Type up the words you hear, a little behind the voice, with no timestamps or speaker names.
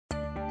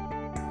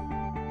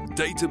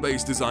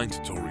Database Design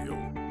Tutorial.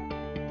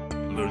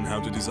 Learn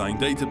how to design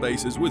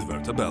databases with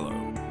Vertabello.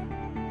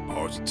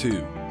 Part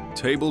 2.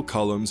 Table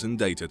columns and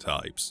data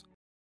types.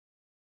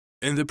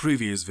 In the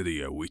previous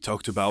video, we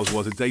talked about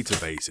what a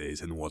database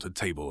is and what a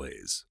table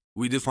is.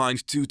 We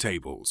defined two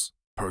tables,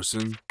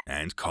 person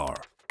and car.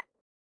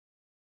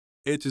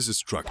 It is a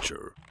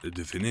structure, the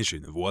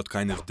definition of what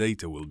kind of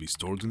data will be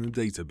stored in a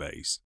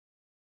database.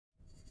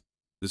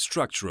 The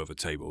structure of a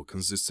table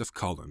consists of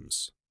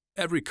columns.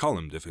 Every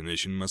column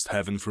definition must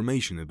have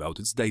information about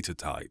its data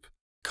type.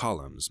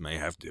 Columns may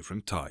have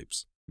different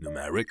types: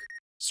 numeric,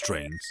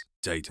 strings,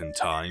 date and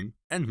time,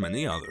 and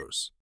many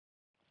others.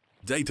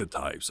 Data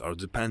types are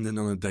dependent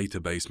on a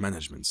database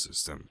management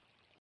system: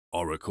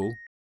 Oracle,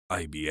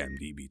 IBM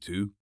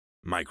DB2,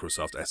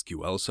 Microsoft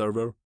SQL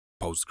Server,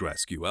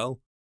 PostgreSQL,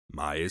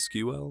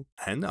 MySQL,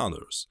 and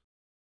others.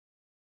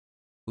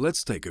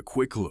 Let's take a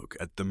quick look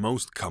at the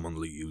most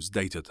commonly used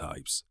data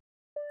types.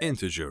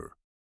 Integer,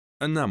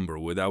 a number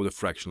without a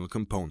fractional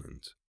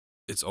component.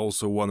 It's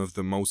also one of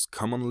the most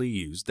commonly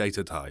used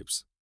data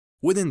types.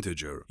 With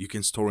integer, you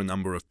can store a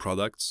number of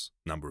products,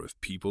 number of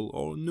people,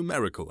 or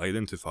numerical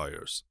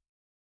identifiers.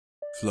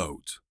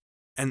 Float,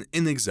 an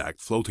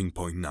inexact floating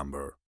point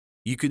number.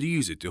 You could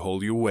use it to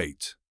hold your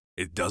weight.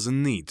 It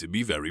doesn't need to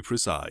be very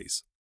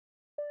precise.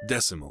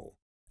 Decimal,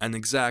 an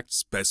exact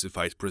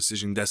specified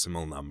precision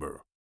decimal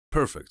number,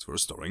 perfect for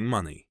storing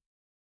money.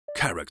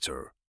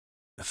 Character,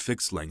 a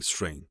fixed length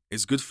string,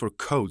 is good for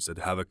codes that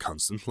have a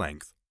constant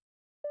length.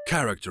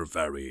 Character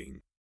varying,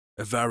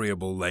 a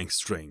variable length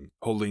string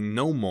holding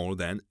no more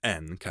than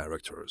n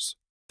characters.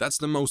 That's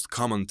the most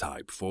common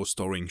type for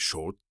storing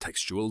short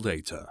textual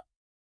data.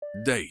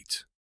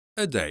 Date,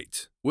 a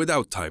date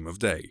without time of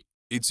day.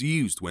 It's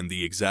used when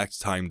the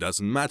exact time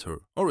doesn't matter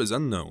or is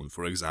unknown,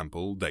 for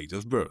example, date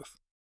of birth.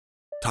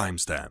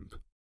 Timestamp,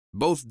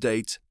 both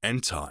date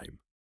and time.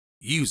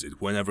 Use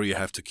it whenever you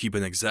have to keep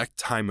an exact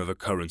time of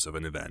occurrence of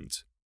an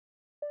event.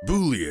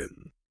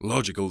 Boolean,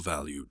 logical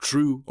value,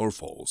 true or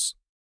false.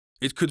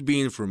 It could be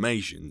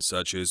information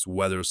such as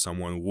whether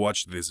someone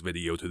watched this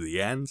video to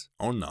the end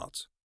or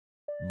not.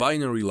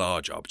 Binary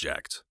large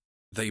object.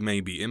 They may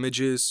be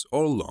images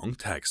or long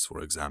text,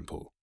 for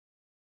example.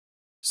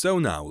 So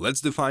now let's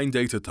define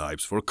data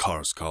types for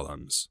cars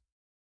columns.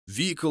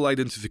 Vehicle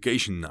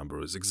identification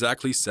number is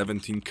exactly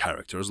 17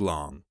 characters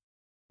long.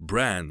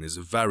 Brand is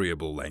a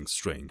variable length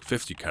string,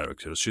 50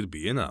 characters should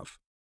be enough.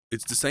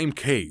 It's the same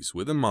case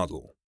with a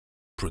model.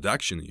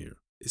 Production year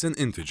is an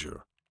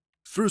integer.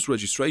 First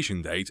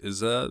registration date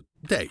is a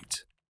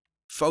date.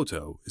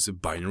 Photo is a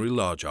binary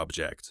large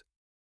object.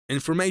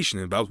 Information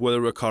about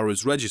whether a car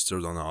is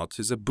registered or not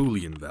is a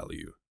Boolean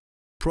value.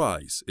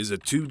 Price is a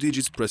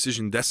 2-digit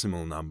precision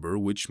decimal number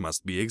which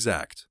must be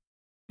exact.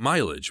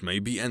 Mileage may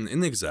be an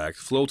inexact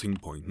floating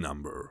point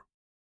number.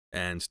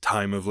 And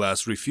time of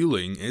last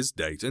refueling is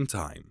date and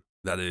time,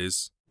 that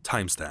is,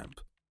 timestamp.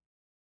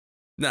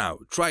 Now,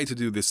 try to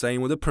do the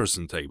same with a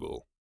person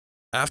table.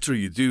 After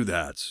you do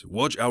that,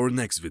 watch our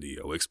next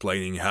video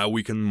explaining how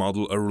we can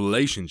model a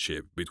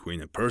relationship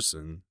between a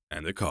person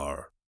and a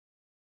car.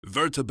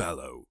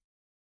 Vertabello.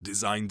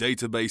 Design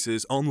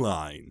databases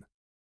online.